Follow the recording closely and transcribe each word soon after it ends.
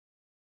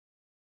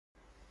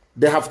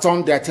They have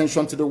turned their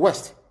attention to the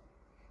West.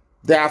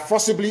 They are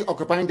forcibly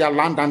occupying their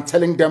land and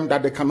telling them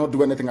that they cannot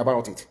do anything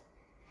about it.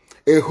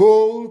 A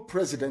whole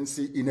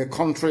presidency in a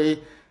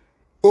country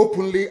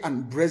openly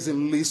and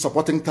brazenly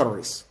supporting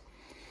terrorists.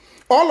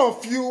 All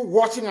of you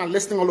watching and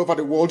listening all over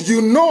the world,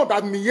 you know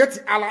that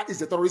Miyetti Allah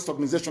is a terrorist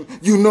organization.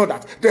 You know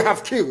that. They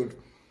have killed.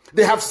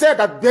 They have said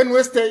that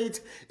Benue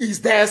State is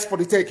theirs for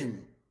the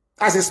taking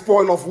as a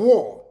spoil of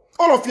war.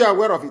 All of you are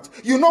aware of it.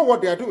 You know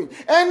what they are doing.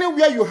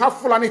 Anywhere you have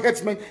Fulani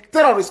Herdsmen,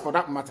 terrorists for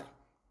that matter,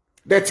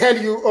 they tell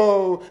you,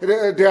 oh,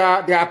 they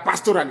are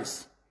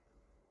pastoralists.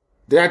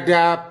 They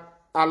are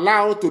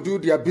allowed to do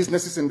their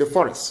businesses in the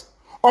forest.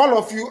 All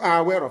of you are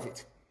aware of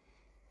it.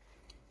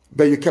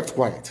 But you kept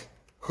quiet,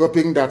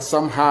 hoping that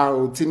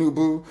somehow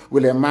Tinubu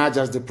will emerge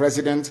as the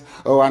president,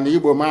 or an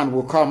Igbo man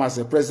will come as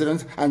the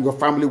president, and your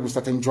family will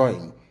start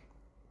enjoying.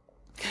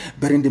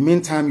 But in the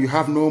meantime, you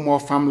have no more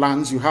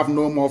farmlands, you have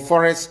no more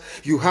forests,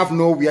 you have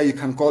nowhere you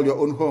can call your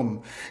own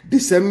home. The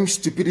same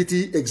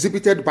stupidity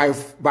exhibited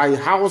by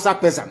Hausa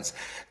peasants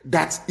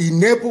that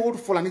enabled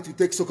Fulani to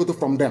take Sokoto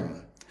from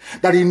them,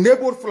 that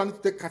enabled Fulani to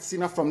take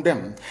Katsina from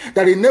them,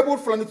 that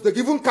enabled Fulani to take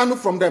even Kanu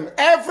from them.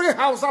 Every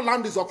Hausa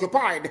land is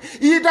occupied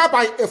either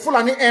by a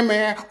Fulani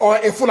emir or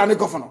a Fulani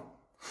governor.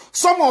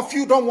 Some of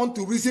you don't want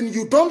to reason,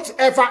 you don't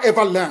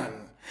ever learn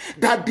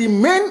that the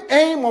main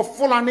aim of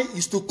Fulani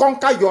is to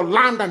conquer your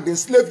land and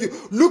enslave you.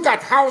 Look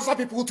at Hausa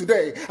people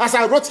today. As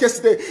I wrote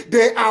yesterday,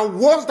 they are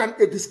worse than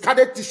a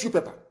discarded tissue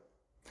paper.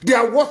 They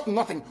are worth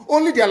nothing.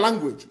 Only their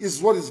language is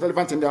what is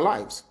relevant in their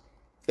lives.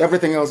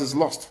 Everything else is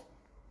lost.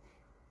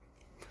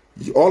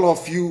 All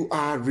of you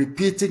are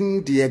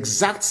repeating the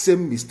exact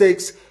same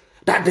mistakes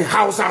that the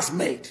Hausas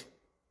made.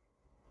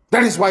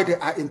 That is why they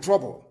are in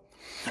trouble.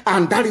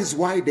 And that is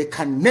why they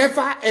can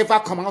never ever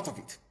come out of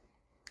it.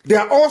 They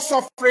are all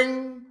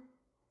suffering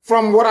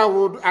from what I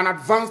would, an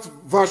advanced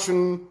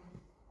version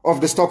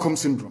of the Stockholm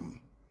Syndrome.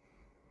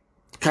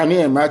 Can you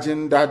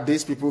imagine that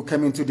these people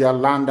came into their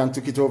land and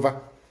took it over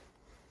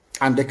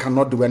and they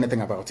cannot do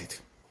anything about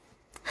it?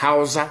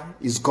 Hausa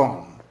is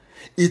gone.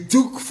 It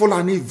took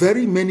Fulani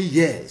very many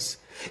years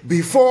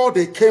before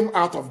they came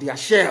out of their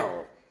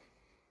shell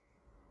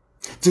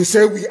to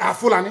say we are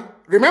Fulani.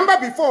 Remember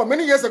before,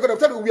 many years ago, they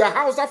told you we are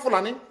Hausa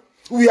Fulani.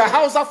 We are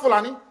Hausa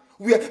Fulani.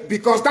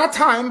 Because that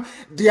time,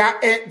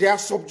 their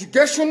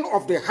subjugation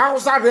of the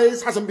Hausa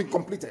race hasn't been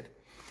completed.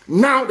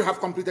 Now they have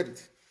completed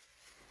it.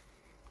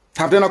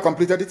 Have they not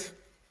completed it?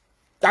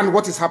 And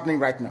what is happening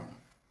right now?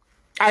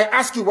 I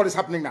ask you what is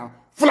happening now.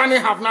 Fulani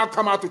have now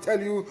come out to tell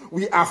you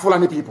we are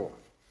Fulani people.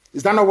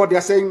 Is that not what they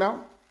are saying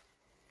now?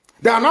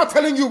 They are not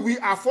telling you we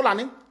are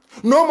Fulani.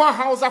 No more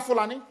Hausa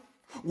Fulani.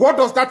 What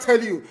does that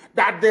tell you?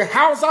 That the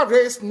Hausa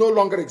race no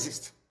longer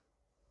exists.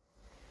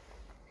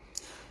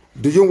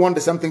 Do you want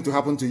the same thing to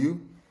happen to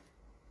you?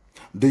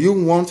 Do you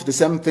want the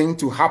same thing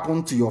to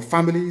happen to your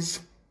families,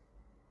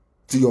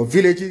 to your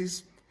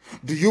villages?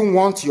 Do you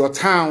want your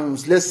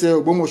towns, let's say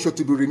Obomosho,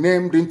 to be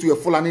renamed into a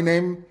Fulani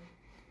name?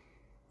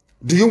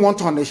 Do you want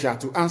Onisha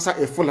to answer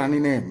a Fulani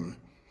name?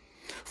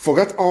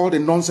 Forget all the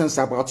nonsense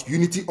about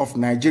unity of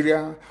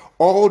Nigeria.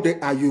 All they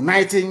are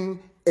uniting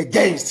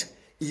against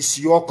is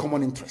your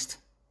common interest.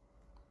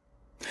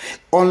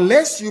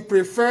 Unless you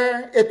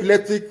prefer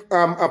epileptic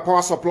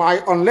power supply,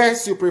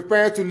 unless you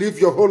prefer to live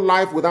your whole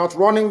life without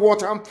running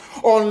water,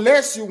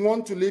 unless you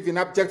want to live in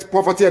abject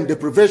poverty and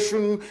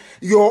deprivation,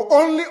 your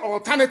only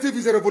alternative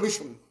is a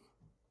revolution.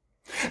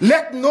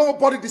 Let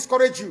nobody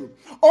discourage you.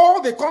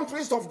 All the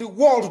countries of the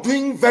world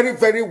doing very,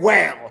 very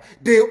well,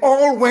 they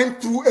all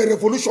went through a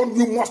revolution.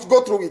 You must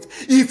go through it.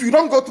 If you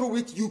don't go through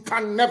it, you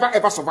can never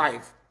ever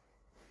survive.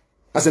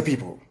 As a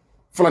people,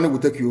 Fulani will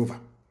take you over.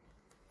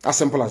 As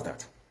simple as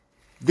that.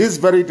 This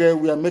very day,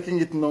 we are making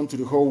it known to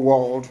the whole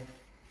world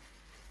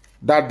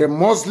that the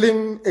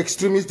Muslim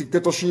extremist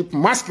dictatorship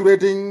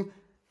masquerading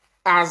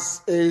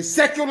as a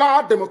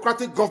secular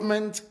democratic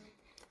government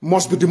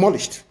must be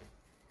demolished.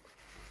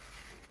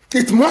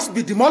 It must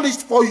be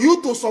demolished for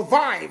you to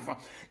survive.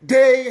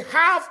 They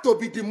have to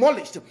be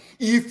demolished.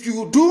 If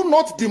you do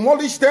not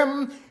demolish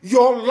them,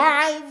 your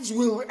lives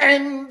will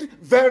end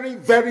very,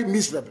 very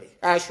miserably.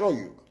 I assure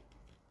you.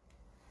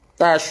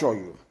 I assure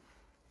you.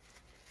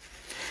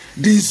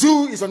 The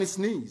zoo is on its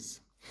knees.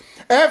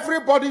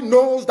 Everybody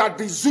knows that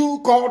the zoo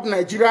called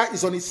Nigeria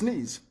is on its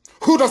knees.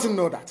 Who doesn't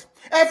know that?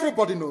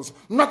 Everybody knows.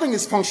 Nothing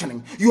is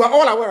functioning. You are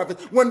all aware of it.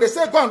 When they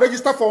say go and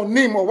register for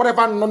NIM or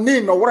whatever,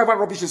 NIN or whatever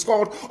rubbish is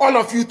called, all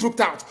of you trooped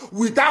out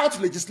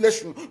without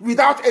legislation,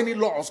 without any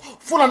laws.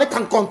 Fulani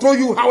can control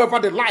you however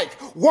they like.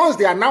 Once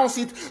they announce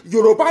it,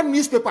 Yoruba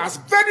newspapers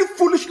very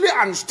foolishly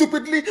and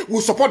stupidly will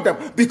support them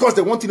because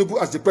they want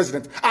Tinubu as the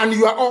president. And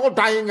you are all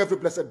dying every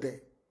blessed day.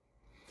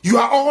 You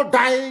are all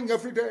dying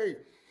every day.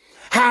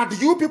 Had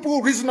you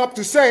people risen up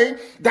to say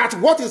that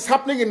what is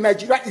happening in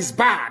Nigeria is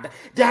bad,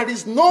 there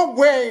is no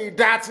way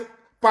that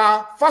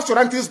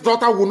Fashoranti's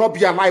daughter will not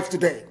be alive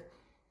today.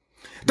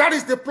 That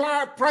is the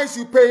price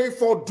you pay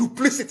for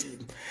duplicity.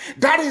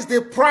 That is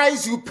the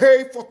price you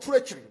pay for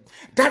treachery.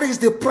 That is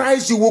the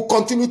price you will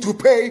continue to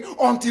pay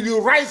until you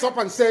rise up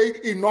and say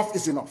enough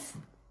is enough.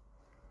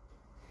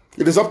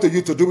 It is up to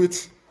you to do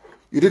it.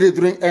 You did it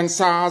during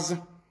NSAS.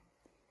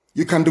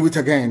 You can do it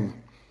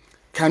again.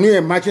 Can you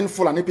imagine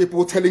Fulani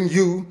people telling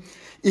you,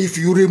 if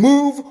you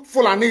remove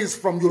Fulanis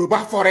from Yoruba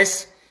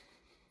forest,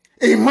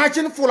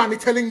 imagine Fulani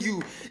telling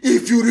you,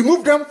 if you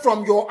remove them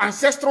from your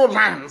ancestral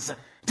lands,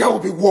 there will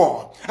be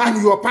war,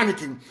 and you are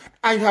panicking.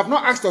 And you have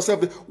not asked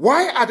yourself,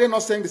 why are they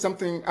not saying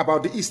something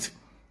about the East?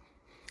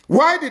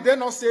 Why did they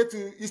not say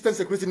to Eastern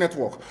Security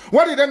Network?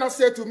 Why did they not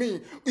say to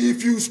me,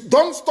 if you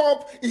don't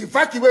stop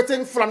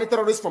evacuating Fulani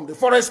terrorists from the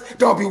forest,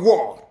 there will be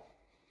war?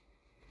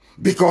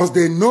 Because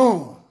they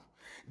know,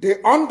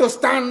 they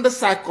understand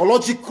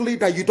psychologically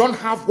that you don't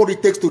have what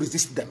it takes to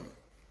resist them.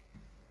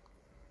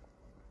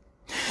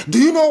 Do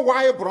you know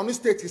why Borno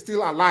State is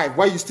still alive?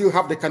 Why you still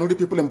have the Kanuri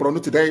people in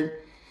Borno today?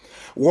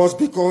 Was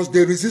because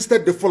they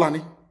resisted the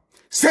Fulani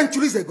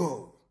centuries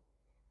ago.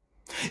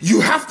 You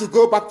have to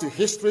go back to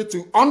history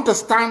to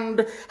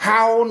understand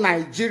how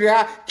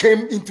Nigeria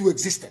came into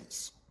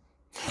existence.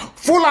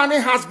 Fulani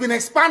has been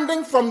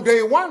expanding from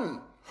day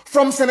one,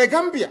 from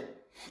Senegambia.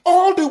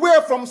 All the way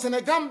from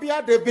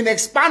Senegambia, they've been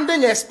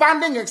expanding,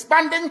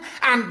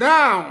 and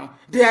now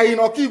they are in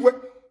Okigwe.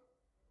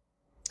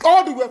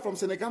 All the way from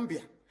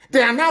Senegambia.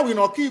 They are now in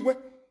Okigwe.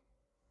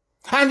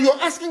 And you're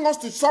asking us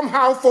to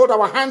somehow fold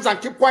our hands and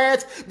keep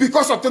quiet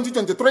because of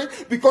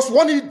 2023, because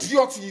one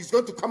idiot is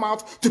going to come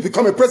out to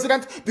become a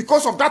president.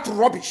 Because of that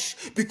rubbish,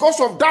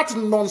 because of that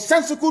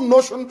nonsensical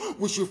notion,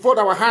 we should fold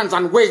our hands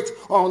and wait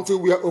until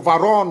we are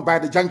overrun by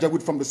the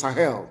Janjaweed from the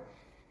Sahel.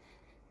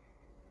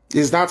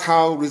 Is that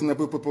how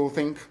reasonable people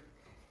think?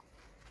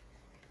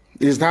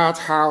 Is that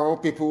how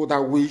people that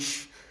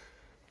wish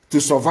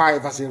to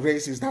survive as a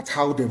race, is that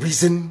how they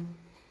reason?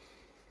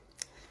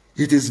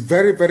 It is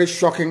very, very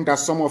shocking that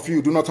some of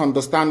you do not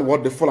understand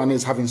what the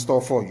Fulanis have in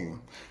store for you.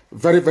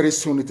 Very, very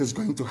soon it is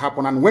going to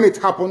happen. And when it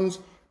happens,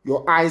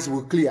 your eyes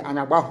will clear. And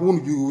about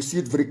whom you will see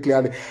it very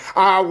clearly.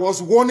 I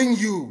was warning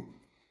you.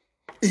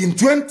 In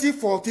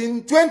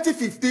 2014,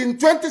 2015,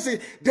 2016,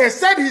 they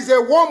said he's a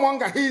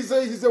warmonger. He's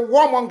a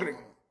warmongering.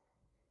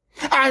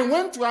 I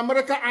went to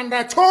America and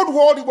I told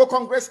World Igbo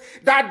Congress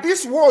that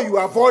this war you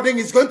are avoiding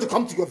is going to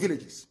come to your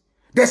villages.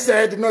 They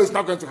said, no, it's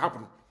not going to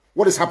happen.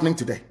 What is happening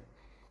today?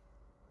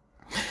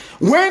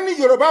 When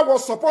Yoruba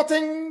was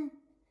supporting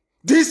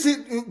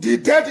the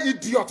dead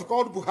idiot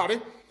called Buhari,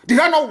 did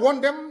I not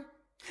warn them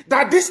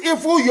that this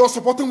evil you're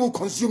supporting will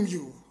consume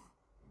you?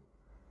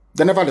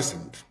 They never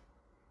listened.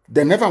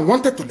 They never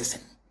wanted to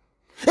listen.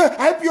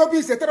 IPOB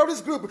is a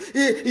terrorist group.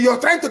 You're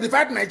trying to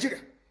divide Nigeria.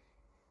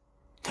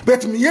 But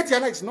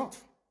Mietiala is not.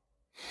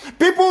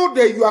 People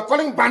that you are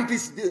calling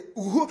bandits,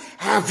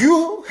 have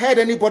you heard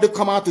anybody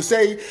come out to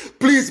say,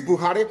 please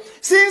Buhari,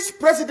 since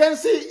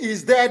presidency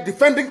is there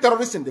defending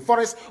terrorists in the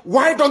forest,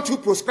 why don't you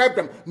proscribe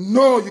them?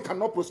 No, you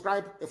cannot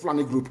proscribe a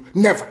Fulani group.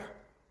 Never.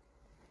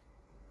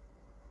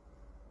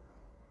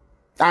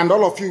 And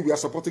all of you, we are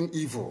supporting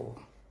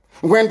evil.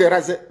 When there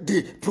is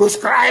the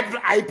proscribed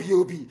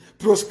IPOB,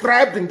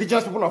 proscribed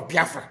indigenous people of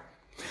Biafra.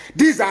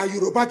 These are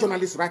Yoruba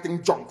journalists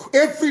writing junk.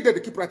 Every day they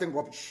keep writing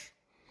rubbish.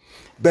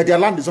 But their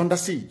land is under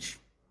siege.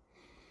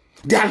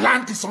 Their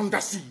land is under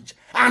siege.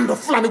 And the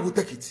Fulani will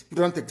take it. It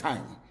doesn't take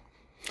time.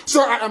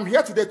 So I am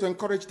here today to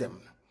encourage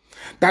them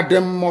that they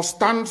must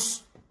stand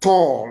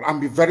tall and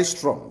be very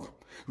strong,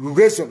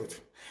 resolute.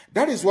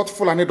 That is what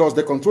Fulani does.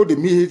 They control the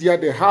media.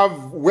 They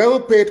have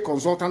well-paid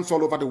consultants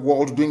all over the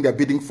world doing their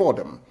bidding for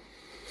them.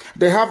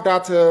 They have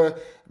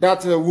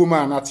that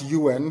woman at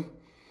UN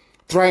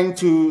trying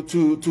to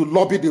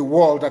lobby the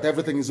world that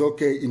everything is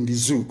okay in the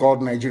zoo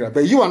called Nigeria.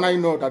 But you and I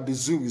know that the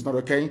zoo is not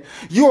okay.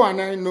 You and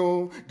I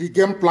know the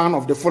game plan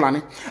of the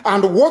Fulani.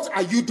 And what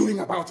are you doing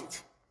about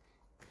it?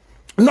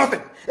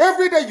 Nothing.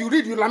 Every day you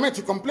read, you lament,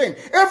 you complain.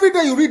 Every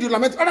day you read, you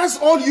lament. And that's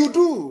all you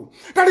do.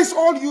 That is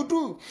all you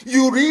do.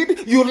 You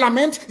read, you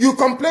lament, you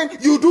complain.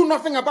 You do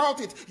nothing about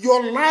it.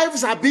 Your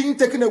lives are being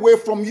taken away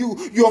from you.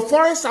 Your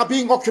forests are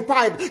being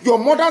occupied. Your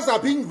mothers are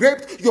being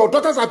raped. Your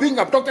daughters are being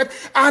abducted.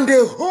 And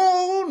the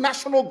whole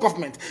national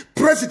government,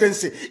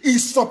 presidency,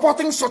 is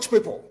supporting such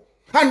people.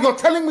 And you're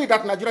telling me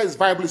that Nigeria is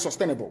viably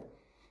sustainable.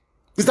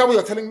 Is that what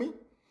you're telling me?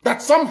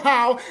 That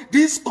somehow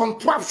this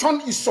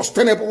contraption is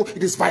sustainable,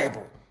 it is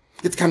viable.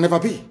 It can never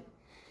be.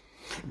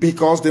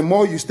 Because the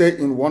more you stay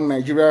in one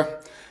Nigeria,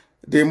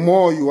 the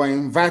more you are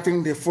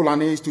inviting the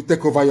Fulanis to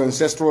take over your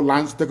ancestral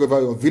lands, to take over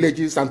your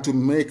villages, and to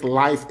make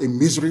life a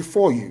misery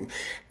for you.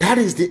 That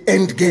is the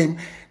end game.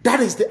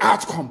 That is the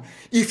outcome.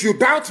 If you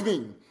doubt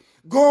me,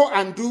 go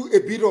and do a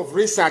bit of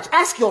research.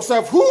 Ask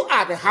yourself, who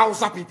are the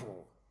Hausa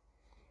people?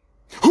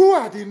 Who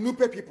are the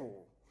Nupe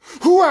people?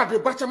 Who are the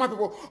Bachama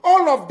people?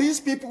 All of these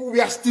people were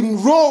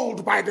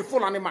steamrolled by the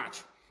Fulani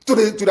march to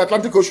the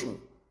Atlantic Ocean.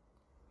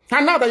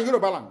 And now they're in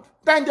Yoruba land.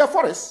 They're in their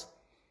forests.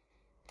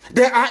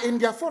 They are in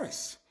their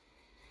forests.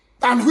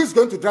 And who is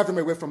going to drive them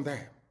away from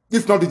there?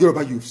 If not the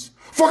Yoruba youths.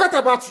 Forget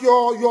about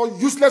your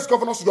useless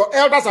governors. Your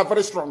elders are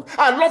very strong.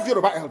 I love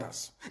Yoruba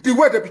elders. The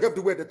way they behave,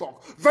 the way they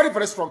talk. Very,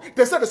 very strong.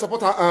 They said they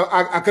support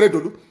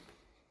Akeredolu.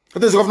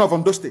 This is the governor of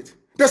Ondo State.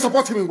 They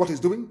support him in what he's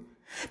doing.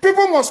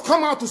 People must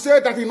come out to say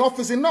that enough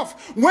is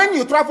enough. When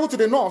you travel to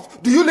the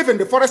north, do you live in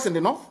the forest in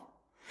the north?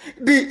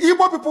 The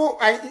Igbo people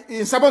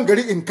in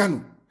Sabongeri in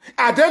Kanu,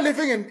 are they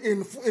living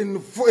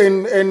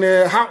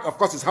of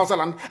course it's Hausa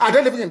land, are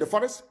they living in the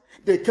forest?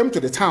 They came to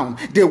the town,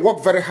 they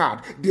work very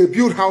hard, they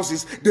build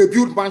houses, they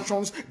build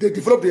mansions, they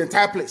develop the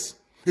entire place.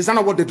 Is that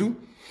not what they do?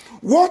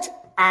 What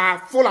are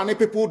Fulani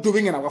people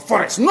doing in our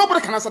forest?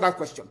 Nobody can answer that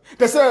question.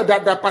 They say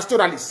that they're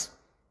pastoralists.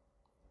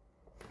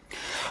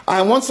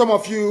 I want some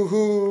of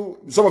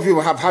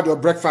you have had your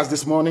breakfast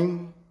this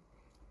morning.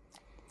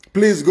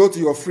 Please go to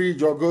your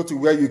fridge or go to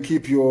where you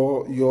keep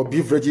your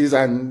beverages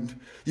and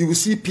you will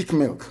see pig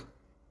milk.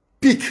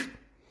 Pig.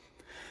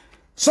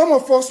 Some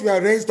of us were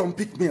raised on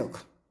pig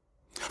milk.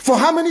 For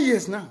how many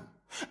years now?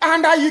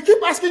 And you keep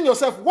asking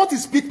yourself, what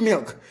is pig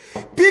milk?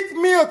 Pig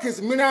milk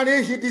is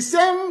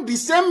the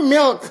same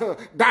milk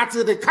that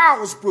the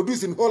cows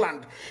produce in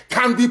Holland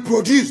can be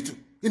produced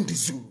in the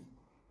zoo.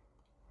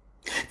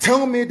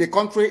 Tell me the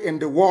country in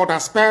the world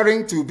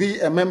aspiring to be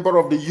a member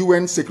of the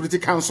UN Security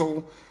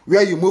Council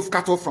where you move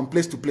cattle from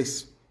place to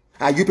place.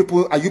 Are you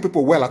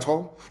people well at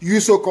all? You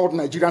so-called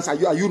Nigerians,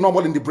 are you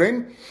normal in the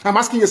brain? I'm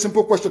asking you a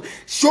simple question.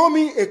 Show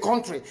me a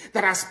country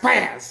that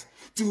aspires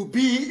to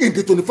be in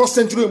the 21st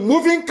century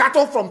moving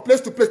cattle from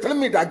place to place. Tell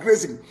me they're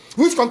grazing.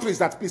 Which country is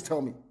that? Please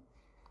tell me.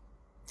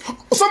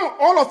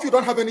 All of you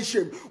don't have any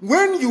shame.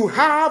 When you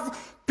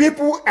have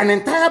people, an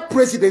entire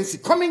presidency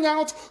coming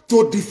out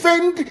to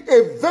defend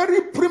a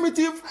very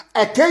primitive,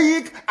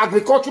 archaic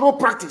agricultural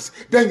practice,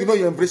 then you know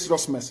you're in very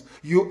serious mess.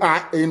 You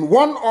are in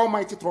one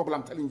almighty trouble,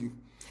 I'm telling you.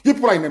 You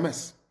people are in a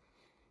mess.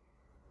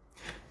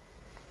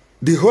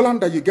 The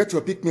Holland that you get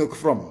your pig milk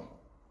from,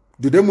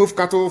 do they move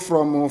cattle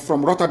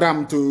from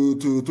Rotterdam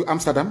to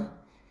Amsterdam?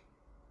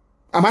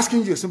 I'm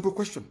asking you a simple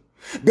question.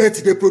 But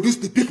they produce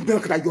the pig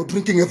milk that you're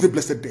drinking every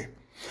blessed day.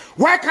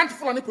 Why can't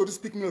Fulani produce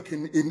pig milk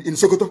in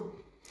Sokoto?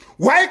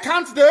 Why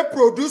can't they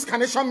produce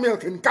carnation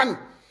milk in Kanu?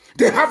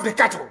 They have the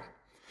cattle.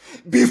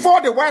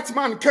 Before the white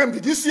man came,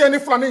 did you see any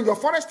Fulani in your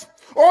forest?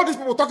 All these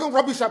people talking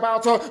rubbish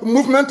about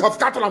movement of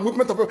cattle and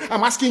movement of...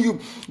 I'm asking you,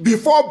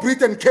 before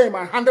Britain came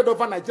and handed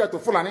over Nigeria to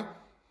Fulani,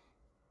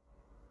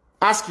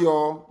 ask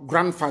your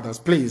grandfathers,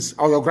 please,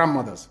 or your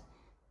grandmothers.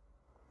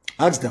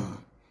 Ask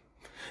them.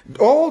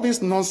 All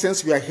this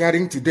nonsense we are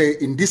hearing today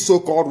in this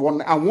so-called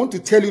one, I want to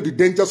tell you the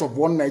dangers of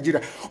one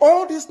Nigeria.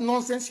 All this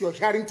nonsense you're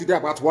hearing today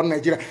about one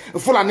Nigeria,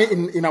 Fulani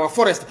in our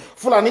forest,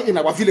 Fulani in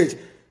our village.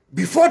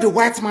 Before the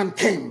white man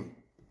came,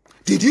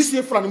 did you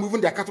see Fulani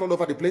moving their cattle all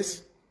over the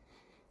place?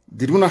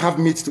 Did we not have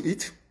meat to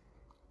eat?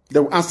 They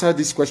will answer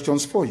these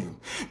questions for you.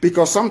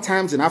 Because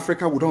sometimes in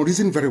Africa, we don't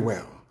reason very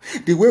well.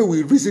 The way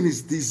we reason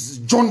is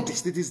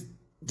disjointed. It is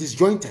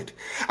disjointed.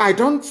 I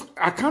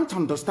can't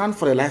understand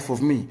for the life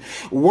of me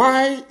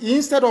why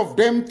instead of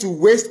them to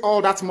waste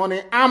all that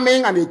money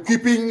arming and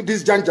equipping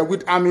this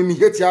Janjaweed army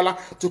Mihetiala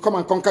to come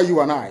and conquer you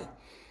and I,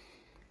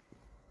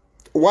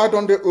 why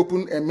don't they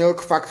open a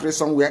milk factory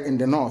somewhere in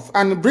the north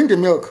and bring the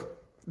milk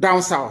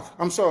down south?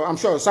 I'm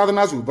sure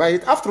Southerners will buy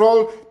it. After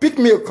all, pig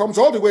milk comes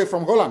all the way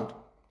from Holland.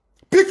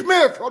 Pig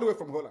milk all the way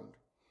from Holland.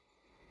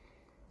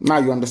 Now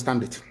you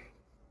understand it.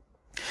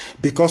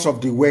 Because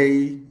of the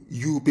way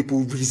you people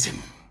reason.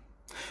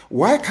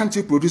 Why can't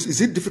you produce?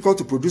 Is it difficult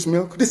to produce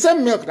milk? The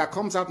same milk that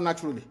comes out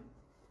naturally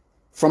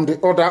from the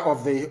udder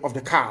of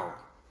the cow.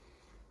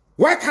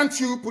 Why can't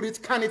you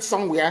can it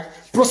somewhere,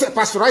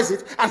 pasteurize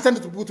it, and send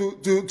it to people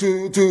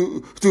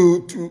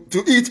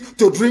to eat,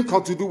 to drink,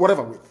 or to do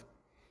whatever with?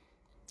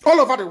 All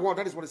over the world,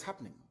 that is what is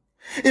happening.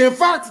 In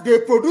fact, they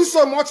produce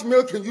so much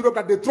milk in Europe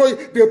that they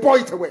pour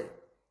it away.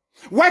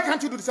 Why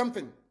can't you do the same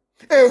thing?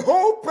 A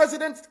whole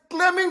president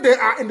claiming they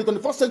are in the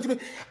 21st century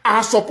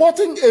are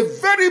supporting a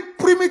very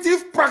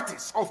primitive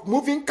practice of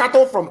moving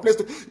cattle from place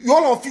to...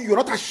 All of you, you're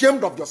not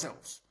ashamed of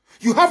yourselves.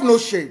 You have no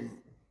shame.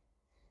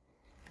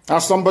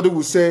 As somebody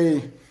will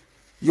say,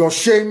 your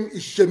shame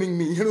is shaming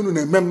me.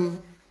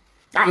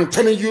 I'm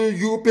telling you,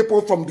 you people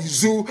from the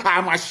zoo,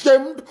 I'm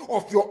ashamed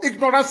of your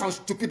ignorance and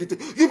stupidity.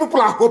 You people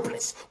are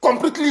hopeless,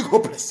 completely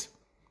hopeless.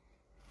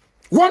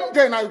 One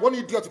day now, one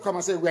idiot to come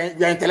and say, we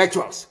are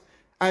intellectuals.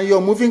 And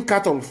you're moving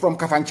cattle from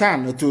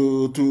Kafanchan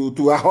to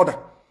Ahoda.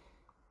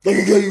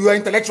 You are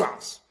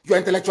intellectuals. You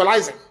are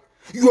intellectualizing.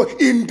 You are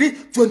in the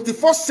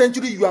 21st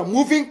century, you are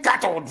moving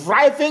cattle,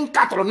 driving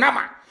cattle,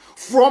 Nama,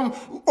 from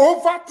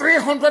over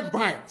 300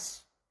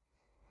 miles.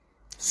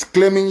 It's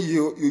claiming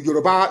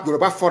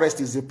Yoruba forest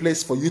is a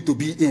place for you to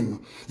be in.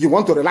 You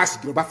want to relax,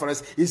 Yoruba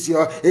forest is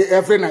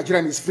every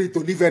Nigerian is free to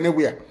live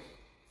anywhere.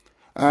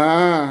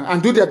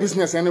 And do their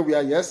business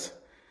anywhere, yes?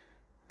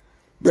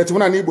 But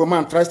when an Igbo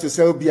man tries to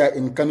sell beer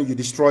in Kanu, you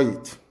destroy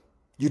it.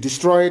 You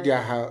destroy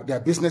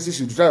their businesses,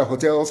 you destroy their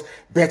hotels,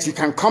 but you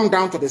can come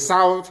down to the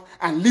south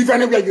and live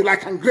anywhere you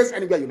like and graze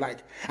anywhere you like.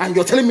 And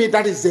you're telling me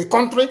that is a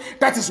country,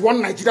 that is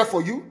one Nigeria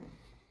for you?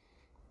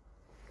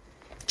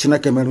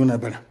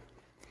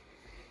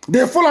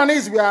 The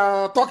Fulanis we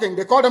are talking,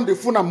 they call them the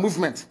Funa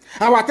movement.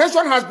 Our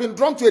attention has been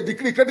drawn to a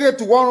decree credited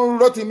to one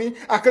Rotimi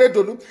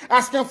Akeredolu,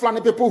 asking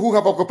Fulani people who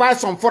have occupied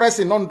some forests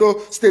in Ondo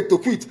State to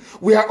quit.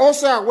 We are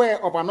also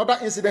aware of another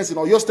incident in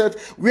Oyo State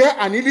where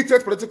an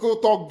illiterate political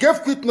talk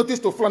gave quit notice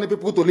to Fulani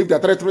people to leave their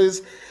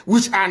territories,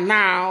 which are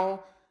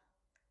now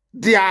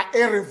their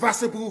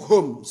irreversible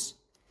homes.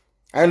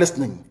 Are you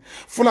listening?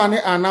 Fulani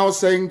are now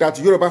saying that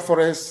Yoruba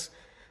forest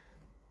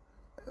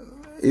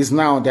is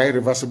now their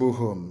irreversible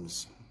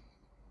homes.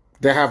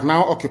 They have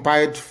now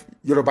occupied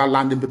Yoruba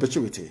land in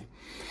perpetuity.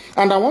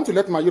 And I want to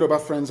let my Yoruba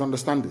friends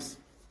understand this.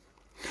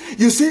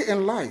 You see,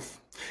 in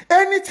life,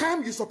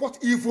 anytime you support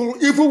evil,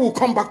 evil will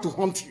come back to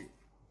haunt you.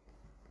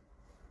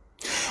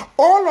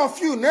 All of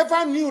you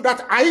never knew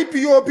that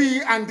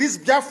IPOB and this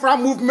Biafra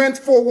movement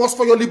was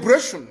for your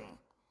liberation.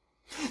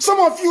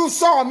 Some of you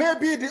saw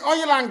maybe the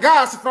oil and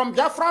gas from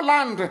Biafra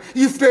land.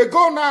 If they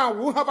go now,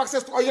 we'll have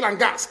access to oil and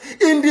gas.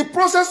 In the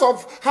process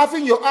of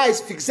having your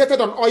eyes fixated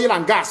on oil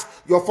and gas,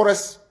 your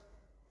forest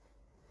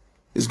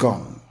is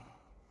gone.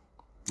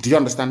 Do you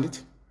understand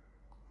it?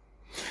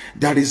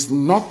 There is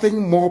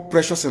nothing more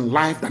precious in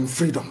life than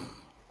freedom.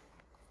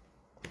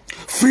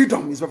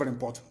 Freedom is very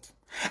important.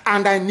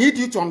 And I need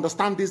you to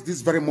understand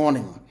this very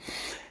morning.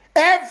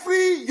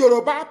 Every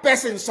Yoruba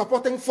person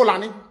supporting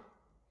Fulani,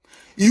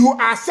 you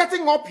are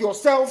setting up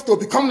yourself to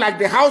become like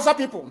the Hausa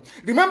people.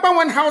 Remember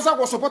when Hausa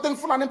was supporting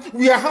Fulani?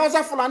 We are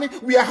Hausa Fulani,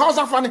 we are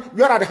Hausa Fulani.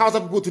 Where are the Hausa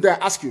people today?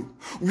 I ask you.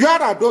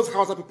 Where are those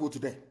Hausa people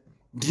today?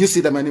 Do you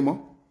see them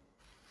anymore?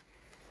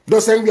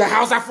 Those saying we are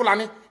Hausa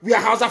Fulani, we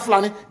are Hausa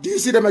Fulani. Do you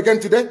see them again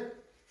today?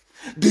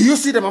 Do you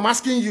see them? I'm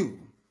asking you.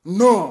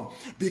 No,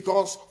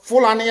 because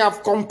Fulani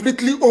have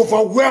completely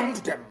overwhelmed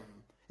them.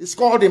 It's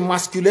called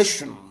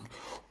emasculation.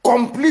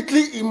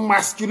 Completely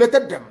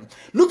emasculated them.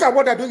 Look at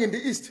what they're doing in the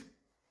East.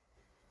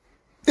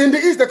 In the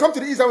East, they come to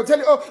the East, I will tell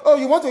you, oh,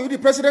 you want to be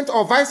the president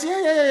or vice?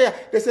 Yeah.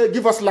 They say,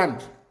 give us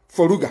land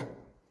for Ruga.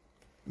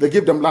 They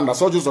give them land. As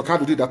soldiers of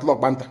Kadu did that Lok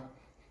Banta.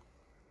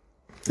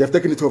 They have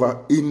taken it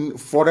over in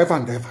forever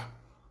and ever.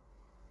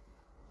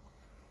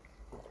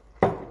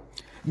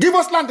 Give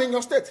us land in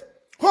your state.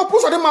 Hope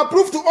of them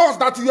prove to us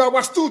that you are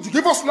our stooge.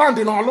 Give us land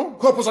in Olo.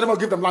 Hope of them will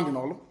give them land in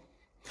Olo.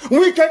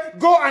 We can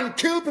go and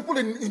kill people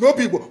in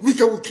Obibo. We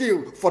can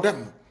kill for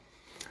them.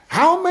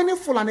 How many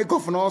Fulani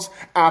governors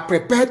are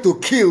prepared to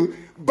kill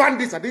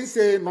bandits? I didn't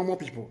say normal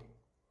people.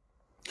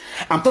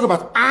 I'm talking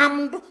about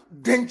armed,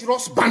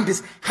 dangerous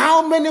bandits.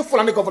 How many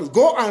Fulani governors?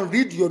 Go and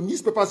read your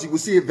newspapers, you will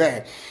see it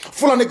there.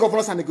 Fulani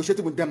governors are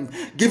negotiating with them,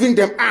 giving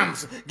them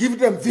arms, giving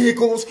them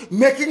vehicles,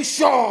 making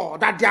sure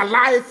that their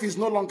life is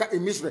no longer a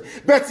misery.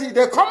 But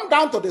they come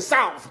down to the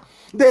south.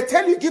 They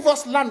tell you, give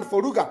us land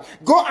for Ruga.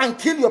 Go and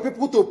kill your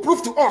people to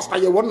prove to us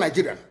that you're one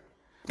Nigerian.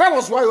 That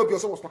was why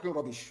Obioso was talking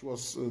rubbish. He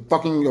was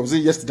talking, was it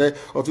yesterday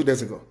or 2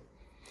 days ago?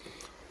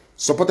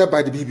 Supported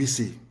by the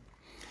BBC.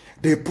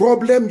 The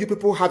problem you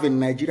people have in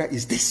Nigeria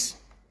is this.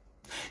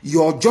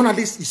 Your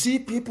journalists, you see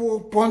people,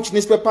 Punch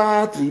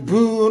newspaper,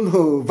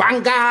 Tribune,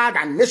 Vanguard,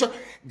 and Nation,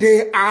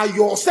 they are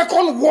your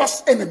second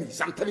worst enemies.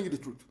 I'm telling you the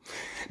truth.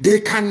 They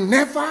can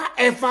never,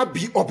 ever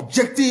be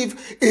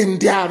objective in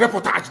their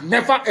reportage.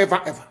 Never, ever,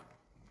 ever.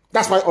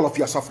 That's why all of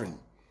you are suffering.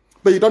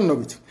 But you don't know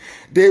it.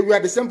 They were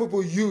the same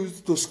people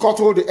used to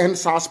scuttle the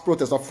NSAS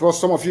protest. Of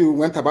course, some of you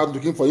went about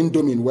looking for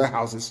Indomie in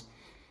warehouses.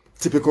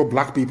 Typical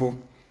black people.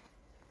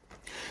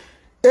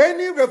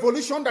 Any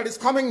revolution that is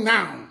coming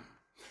now,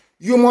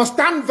 you must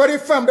stand very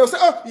firm. They'll say,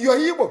 oh, you're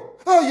Igbo.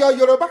 Oh, you're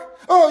Yoruba.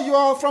 Oh, you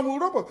are from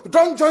Europe.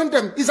 Don't join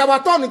them. It's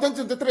our turn in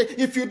 2023.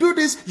 If you do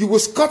this, you will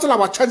scuttle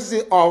our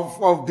chances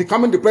of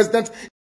becoming the president